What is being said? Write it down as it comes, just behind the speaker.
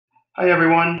Hi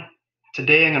everyone.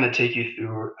 Today I'm going to take you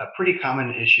through a pretty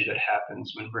common issue that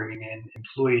happens when bringing in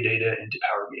employee data into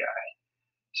Power BI.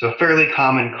 So a fairly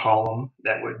common column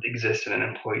that would exist in an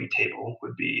employee table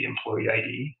would be employee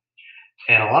ID.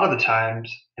 And a lot of the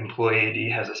times, employee ID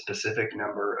has a specific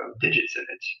number of digits in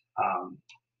it.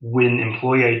 When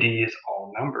employee ID is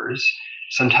all numbers,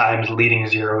 sometimes leading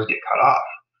zeros get cut off.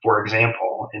 For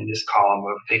example, in this column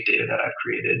of fake data that I've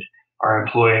created, our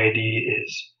employee ID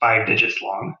is 5 digits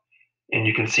long. And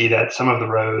you can see that some of the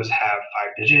rows have 5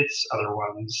 digits, other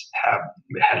ones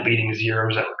had leading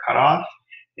zeros that were cut off.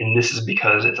 And this is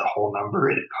because it's a whole number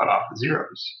and it cut off the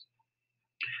zeros.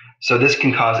 So this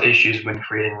can cause issues when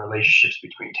creating relationships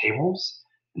between tables.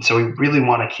 And so we really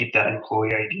want to keep that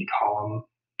employee ID column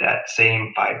that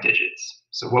same 5 digits.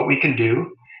 So what we can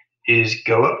do is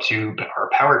go up to our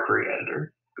Power Query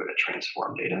editor, go to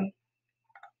Transform Data.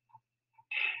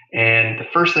 And the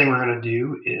first thing we're going to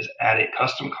do is add a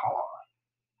custom column.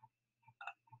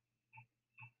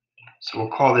 So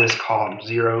we'll call this column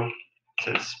 0.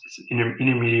 Since it's an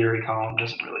intermediary column,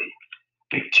 doesn't really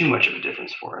make too much of a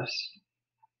difference for us.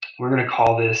 We're going to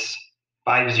call this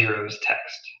 5 zeros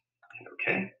text.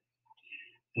 Okay.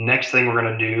 The next thing we're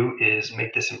going to do is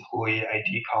make this employee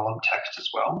ID column text as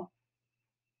well.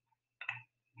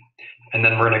 And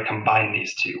then we're going to combine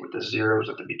these two with the zeros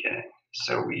at the beginning.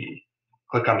 So we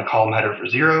click on the column header for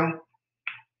 0,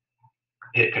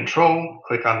 hit Control,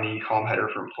 click on the column header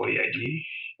for employee ID,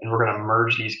 and we're going to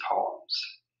merge these columns.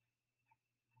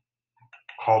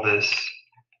 Call this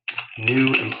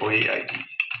new employee ID.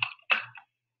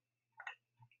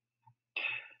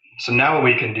 So now what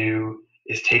we can do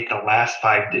is take the last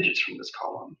 5 digits from this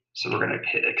column. So we're going to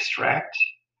hit Extract,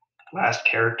 Last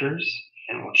Characters,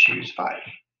 and we'll choose 5.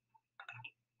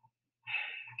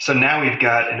 So now we've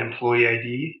got an employee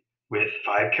ID with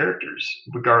 5 characters,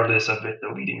 regardless of if the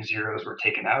leading zeros were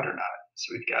taken out or not.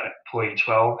 So we've got employee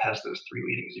 12 has those 3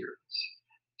 leading zeros.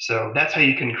 So that's how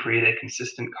you can create a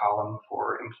consistent column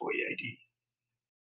for employee ID.